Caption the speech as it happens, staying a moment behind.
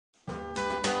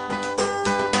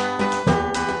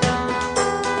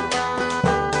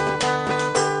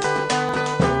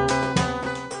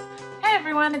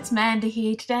it's Manda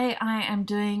here. Today I am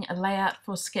doing a layout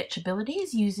for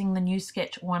Sketchabilities using the new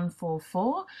Sketch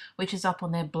 144, which is up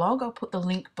on their blog. I'll put the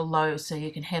link below so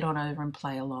you can head on over and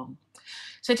play along.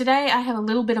 So today I have a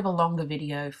little bit of a longer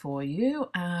video for you,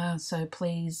 so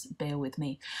please bear with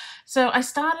me. So I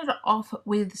started off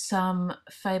with some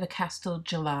Faber-Castell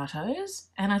gelatos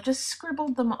and I've just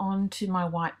scribbled them onto my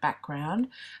white background,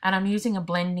 and I'm using a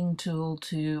blending tool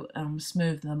to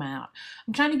smooth them out.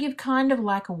 I'm trying to give kind of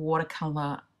like a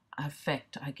watercolor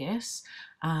effect, I guess,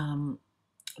 to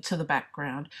the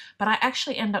background, but I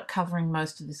actually end up covering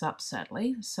most of this up,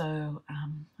 sadly, so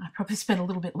I probably spent a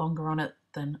little bit longer on it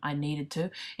than I needed to.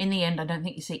 In the end, I don't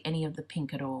think you see any of the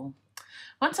pink at all.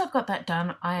 Once I've got that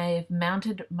done, I've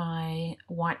mounted my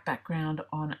white background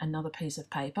on another piece of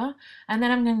paper, and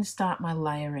then I'm going to start my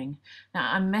layering.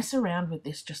 Now, I mess around with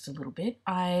this just a little bit.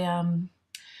 I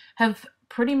have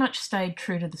pretty much stayed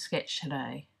true to the sketch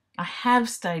today. I have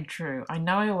stayed true. I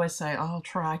know I always say, oh, I'll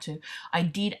try to. I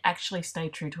did actually stay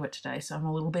true to it today, so I'm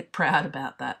a little bit proud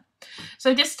about that.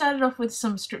 So I just started off with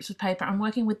some strips of paper. I'm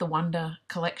working with the Wonder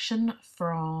collection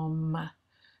from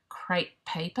Crate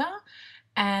Paper,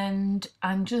 and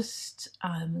I'm just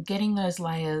getting those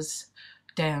layers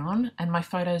down, and my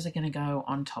photos are going to go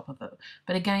on top of it.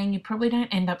 But again, you probably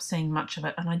don't end up seeing much of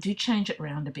it, and I do change it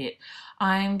around a bit.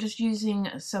 I'm just using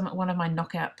one of my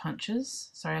knockout punches.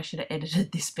 Sorry, I should have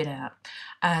edited this bit out,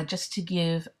 just to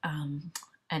give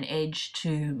an edge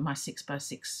to my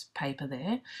 6x6 paper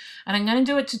there. And I'm going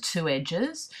to do it to 2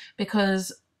 edges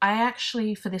because I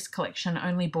actually, for this collection,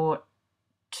 only bought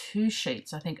 2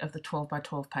 sheets, I think, of the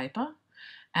 12x12 paper,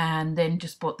 and then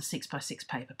just bought the 6x6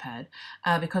 paper pad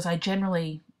because I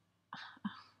generally,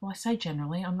 well, I say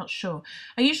generally, I'm not sure.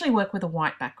 I usually work with a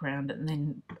white background and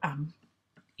then,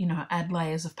 you know, add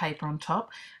layers of paper on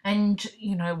top. And,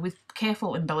 you know, with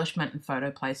careful embellishment and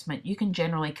photo placement, you can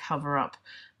generally cover up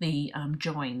the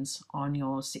joins on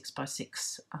your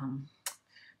 6x6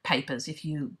 papers if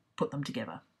you put them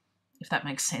together, if that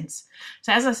makes sense.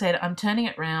 So as I said, I'm turning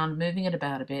it around, moving it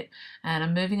about a bit, and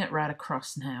I'm moving it right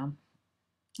across now.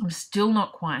 I'm still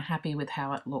not quite happy with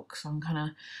how it looks. I'm kind of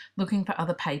looking for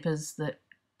other papers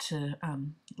to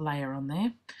layer on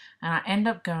there. And I end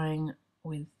up going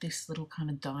with this little kind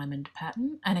of diamond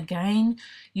pattern. And again,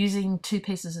 using 2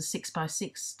 pieces of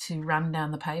 6x6 to run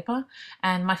down the paper.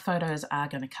 And my photos are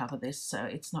going to cover this, so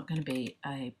it's not going to be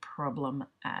a problem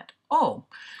at all.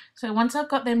 So once I've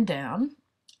got them down,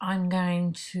 I'm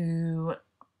going to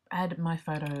add my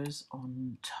photos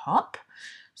on top.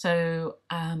 So,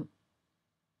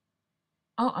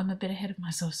 oh, I'm a bit ahead of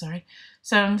myself, sorry.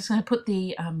 So I'm just going to put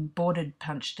the bordered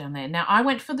punch down there. Now, I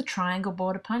went for the triangle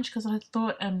border punch because I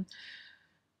thought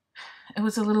it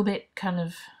was a little bit kind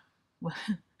of, well,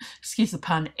 excuse the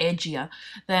pun, edgier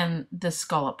than the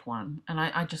scallop one. And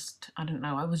I don't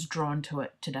know, I was drawn to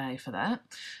it today for that.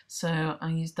 So I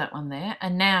used that one there.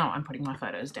 And now I'm putting my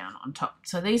photos down on top.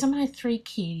 So these are my 3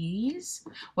 kitties.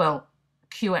 Well,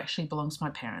 Q actually belongs to my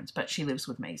parents, but she lives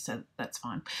with me, so that's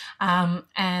fine.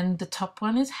 And the top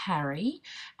one is Harry,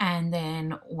 and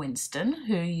then Winston,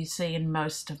 who you see in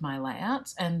most of my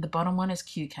layouts, and the bottom one is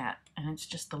Q Cat, and it's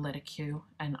just the letter Q,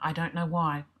 and I don't know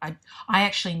why. I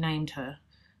actually named her,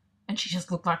 and she just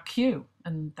looked like Q,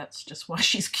 and that's just why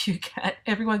she's Q Cat.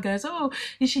 Everyone goes, oh,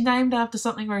 is she named after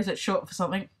something or is it short for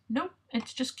something? Nope,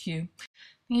 it's just Q.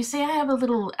 You see I have a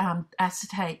little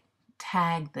acetate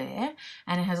tag there,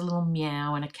 and it has a little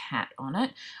meow and a cat on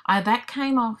it. That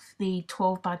came off the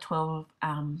 12x12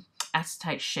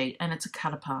 acetate sheet, and it's a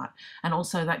cut apart, and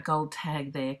also that gold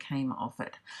tag there came off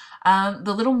it.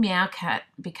 The little meow cat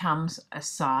becomes a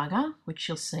saga, which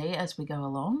you'll see as we go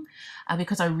along,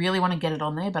 because I really want to get it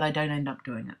on there, but I don't end up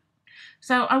doing it.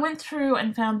 So I went through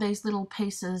and found these little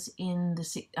pieces in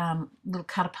the little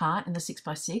cut apart in the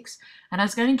 6x6, and I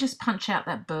was going to just punch out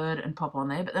that bird and pop on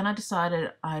there, but then I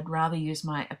decided I'd rather use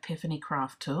my Epiphany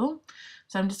craft tool.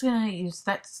 So I'm just going to use,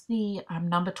 that's the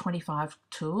number 25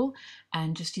 tool,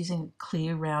 and just using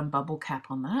clear round bubble cap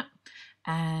on that,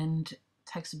 and it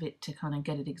takes a bit to kind of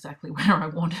get it exactly where I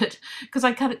want it, because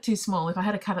I cut it too small. If I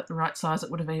had to cut it the right size,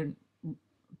 it would have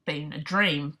been a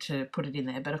dream to put it in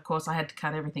there, but of course I had to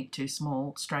cut everything too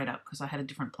small straight up because I had a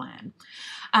different plan.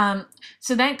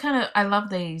 So that kind of, I love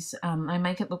these. I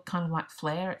make it look kind of like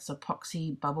flare. It's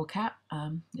epoxy bubble cap,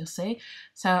 you'll see.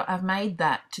 So I've made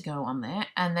that to go on there,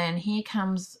 and then here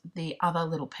comes the other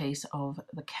little piece of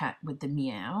the cat with the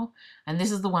meow, and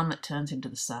this is the one that turns into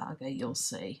the saga. You'll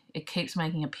see it keeps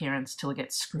making appearance till it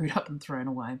gets screwed up and thrown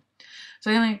away. So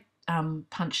the only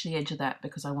punch the edge of that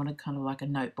because I wanted kind of like a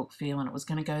notebook feel, and it was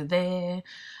going to go there.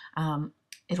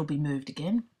 It'll be moved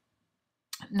again.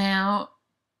 Now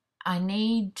I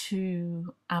need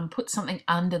to put something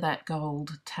under that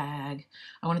gold tag.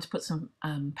 I wanted to put some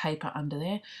paper under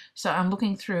there. So I'm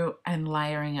looking through and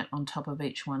layering it on top of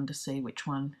each one to see which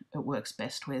one it works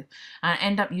best with. I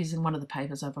end up using one of the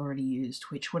papers I've already used,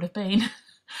 which would have been,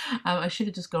 I should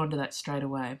have just gone to that straight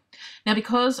away. Now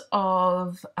because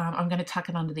of, I'm going to tuck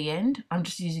it under the end, I'm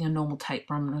just using a normal tape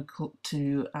run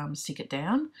to stick it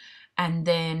down, and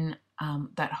then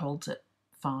that holds it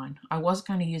fine. I was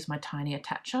going to use my tiny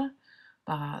attacher,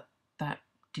 but that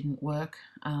didn't work.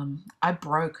 I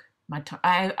broke my,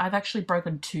 I've actually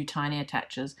broken 2 tiny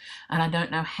attachers, and I don't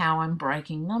know how I'm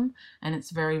breaking them, and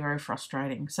it's very, very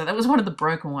frustrating. So that was one of the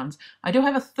broken ones. I do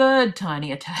have a 3rd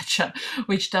tiny attacher,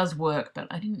 which does work, but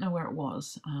I didn't know where it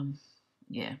was.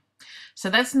 Yeah. So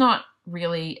that's not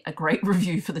really a great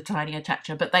review for the tiny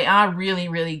attacher, but they are really,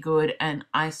 really good, and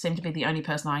I seem to be the only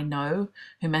person I know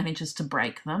who manages to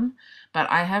break them. But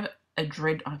I have a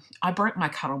dread, I broke my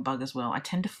Cuttlebug as well. I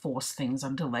tend to force things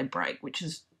until they break, which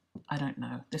is, I don't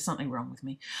know, there's something wrong with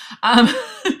me.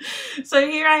 So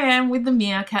here I am with the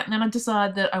Meerkat, and then I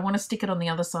decide that I want to stick it on the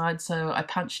other side, so I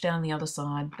punch down the other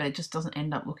side, but it just doesn't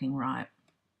end up looking right.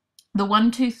 The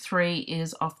 1, 2, 3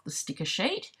 is off the sticker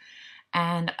sheet,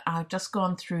 and I've just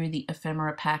gone through the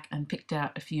ephemera pack and picked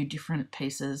out a few different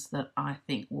pieces that I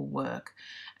think will work.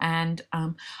 And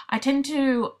I tend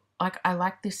to, I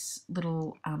like this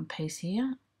little piece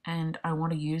here, and I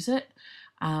want to use it.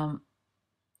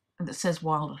 That says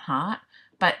Wild at Heart,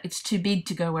 but it's too big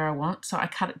to go where I want, so I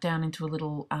cut it down into a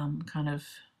little kind of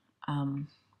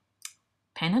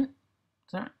pennant.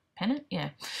 Is that right? Pennant?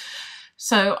 Yeah.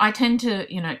 So I tend to,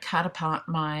 you know, cut apart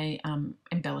my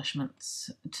embellishments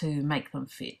to make them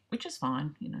fit, which is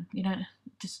fine. You know, you don't,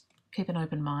 just keep an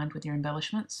open mind with your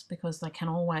embellishments, because they can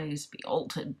always be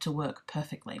altered to work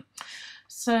perfectly.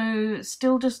 So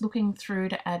still just looking through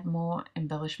to add more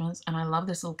embellishments, and I love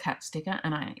this little cat sticker,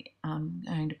 and I am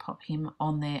going to pop him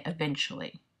on there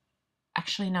eventually.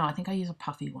 Actually, no, I think I use a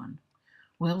puffy one.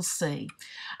 We'll see.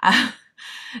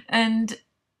 And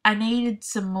I needed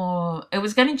some more. It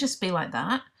was going to just be like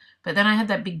that, but then I had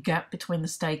that big gap between the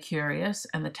Stay Curious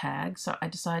and the tag, so I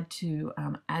decided to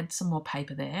add some more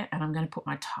paper there, and I'm going to put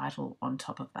my title on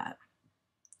top of that.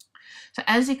 So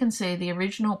as you can see, the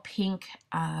original pink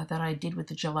that I did with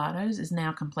the gelatos is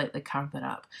now completely covered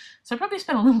up. So I probably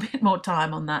spent a little bit more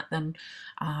time on that than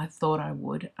I thought I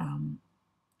would.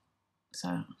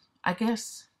 So I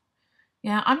guess,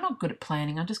 yeah, I'm not good at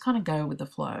planning. I just kind of go with the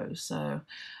flow. So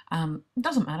it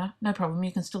doesn't matter, no problem.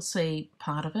 You can still see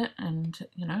part of it, and,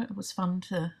 you know, it was fun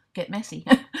to get messy.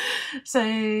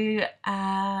 So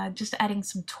just adding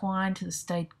some twine to the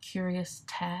Stay Curious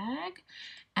tag.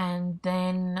 And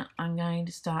then I'm going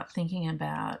to start thinking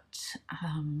about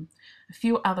a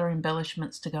few other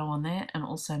embellishments to go on there, and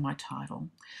also my title.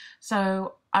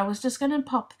 So I was just going to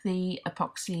pop the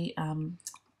epoxy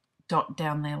dot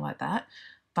down there like that,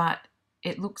 but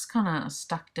it looks kind of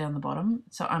stuck down the bottom,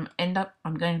 so I'm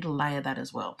going to layer that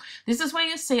as well. This is where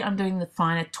you see I'm doing the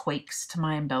finer tweaks to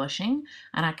my embellishing,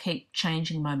 and I keep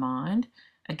changing my mind.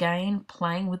 Again,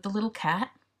 playing with the little cat.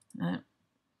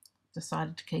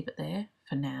 Decided to keep it there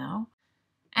for now.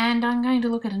 And I'm going to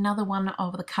look at another one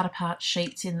of the cut apart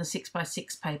sheets in the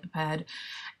 6x6 paper pad,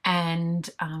 and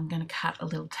I'm going to cut a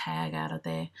little tag out of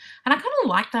there. And I kind of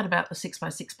like that about the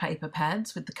 6x6 paper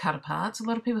pads with the cut aparts. A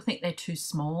lot of people think they're too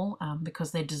small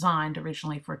because they're designed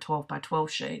originally for a 12x12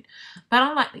 sheet, but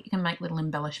I like that you can make little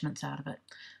embellishments out of it.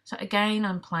 So again,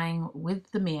 I'm playing with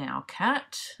the meow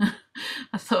cat.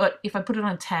 I thought if I put it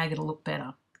on a tag, it'll look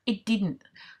better. It didn't.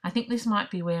 I think this might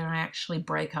be where I actually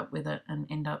break up with it and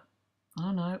end up, I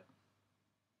don't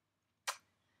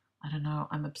know,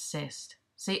 I'm obsessed.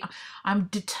 See, I'm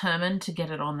determined to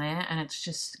get it on there, and it's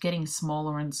just getting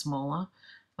smaller and smaller.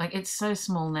 Like, it's so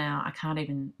small now, I can't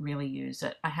even really use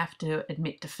it. I have to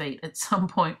admit defeat at some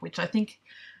point, which I think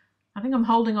I'm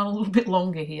holding on a little bit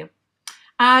longer here.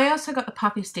 I also got the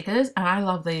puffy stickers, and I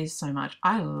love these so much.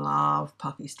 I love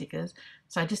puffy stickers.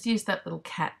 So I just used that little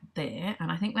cat there,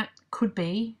 and I think that could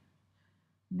be,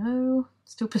 no,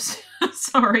 still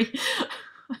sorry.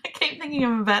 I keep thinking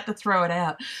I'm about to throw it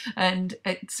out, and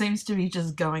it seems to be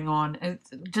just going on.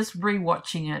 Just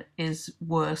rewatching it is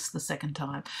worse the second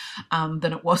time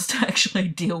than it was to actually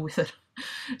deal with it.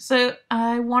 So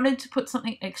I wanted to put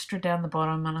something extra down the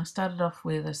bottom, and I started off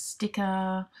with a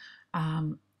sticker,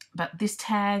 but this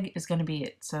tag is going to be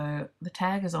it. So the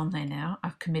tag is on there now.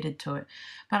 I've committed to it.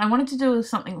 But I wanted to do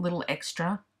something a little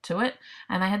extra to it,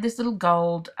 and I had this little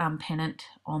gold pennant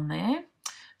on there.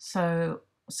 So,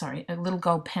 sorry, a little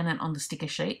gold pennant on the sticker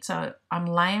sheet. So I'm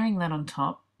layering that on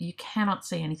top you cannot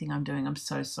see anything I'm doing. I'm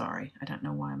so sorry. I don't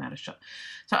know why I'm out of shot.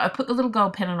 So I put the little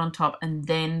gold pennant on top and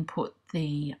then put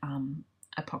the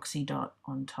epoxy dot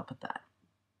on top of that.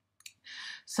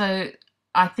 So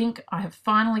I think I have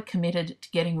finally committed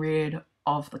to getting rid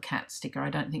of the cat sticker. I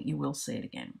don't think you will see it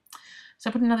again. So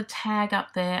I put another tag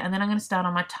up there, and then I'm going to start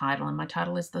on my title, and my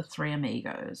title is The Three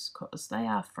Amigos, because they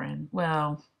are friends.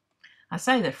 Well, I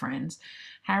say they're friends.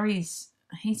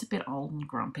 He's a bit old and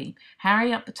grumpy.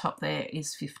 Harry up the top there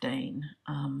is 15.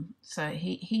 So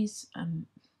he's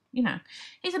you know,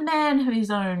 he's a man of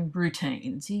his own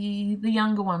routines. The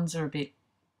younger ones are a bit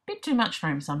too much for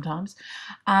him sometimes.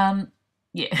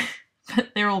 Yeah, but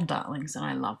they're all darlings and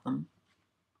I love them.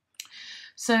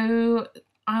 So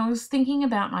I was thinking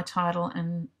about my title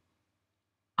and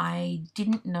I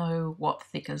didn't know what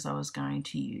thickers I was going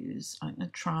to use. I'm going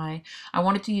to try. I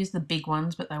wanted to use the big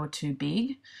ones, but they were too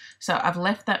big. So I've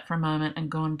left that for a moment and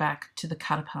gone back to the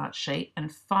cut apart sheet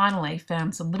and finally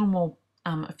found some little more,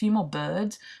 a few more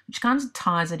birds, which kind of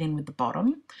ties it in with the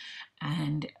bottom.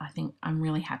 And I think I'm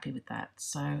really happy with that.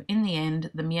 So in the end,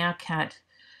 the meow cat,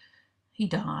 he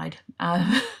died.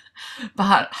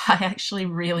 But I actually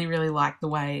really, really like the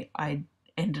way I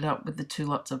ended up with the two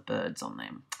lots of birds on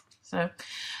them. So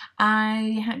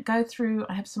I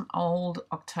have some old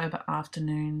October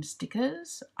afternoon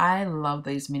stickers. I love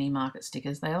these mini market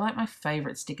stickers. They are like my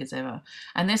favourite stickers ever.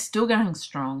 And they're still going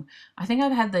strong. I think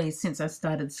I've had these since I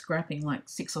started scrapping like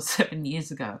 6 or 7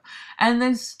 years ago. And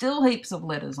there's still heaps of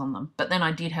letters on them. But then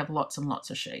I did have lots and lots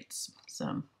of sheets.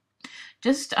 So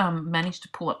just managed to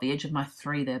pull up the edge of my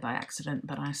 3 there by accident,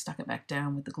 but I stuck it back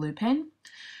down with the glue pen.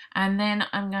 And then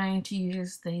I'm going to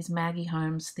use these Maggie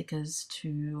Holmes stickers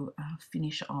to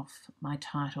finish off my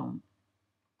title.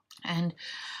 And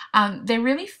they're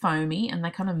really foamy and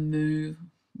they kind of move.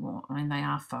 Well, I mean, they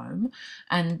are foam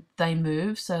and they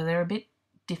move, so they're a bit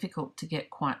difficult to get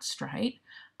quite straight.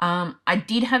 I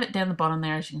did have it down the bottom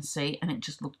there, as you can see, and it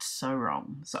just looked so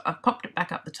wrong. So I've popped it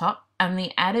back up the top, and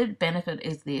the added benefit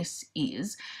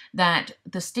is that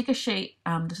the sticker sheet,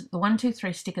 the 1, 2,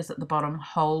 3 stickers at the bottom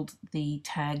hold the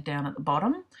tag down at the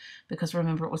bottom, because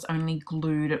remember it was only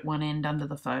glued at one end under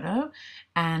the photo,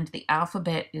 and the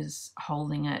alphabet is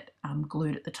holding it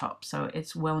glued at the top, so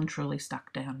it's well and truly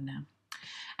stuck down now.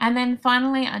 And then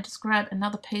finally, I just grab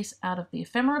another piece out of the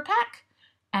ephemera pack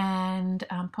and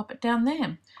pop it down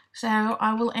there. So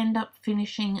I will end up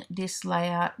finishing this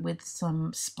layout with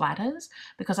some splatters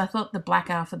because I thought the black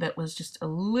alphabet was just a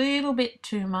little bit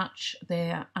too much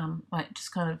there, like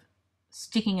just kind of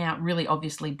sticking out really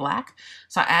obviously black.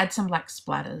 So I add some black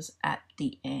splatters at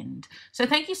the end. So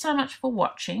thank you so much for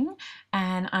watching,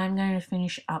 and I'm going to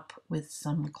finish up with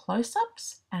some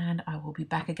close-ups and I will be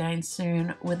back again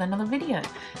soon with another video.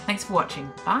 Thanks for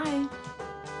watching. Bye.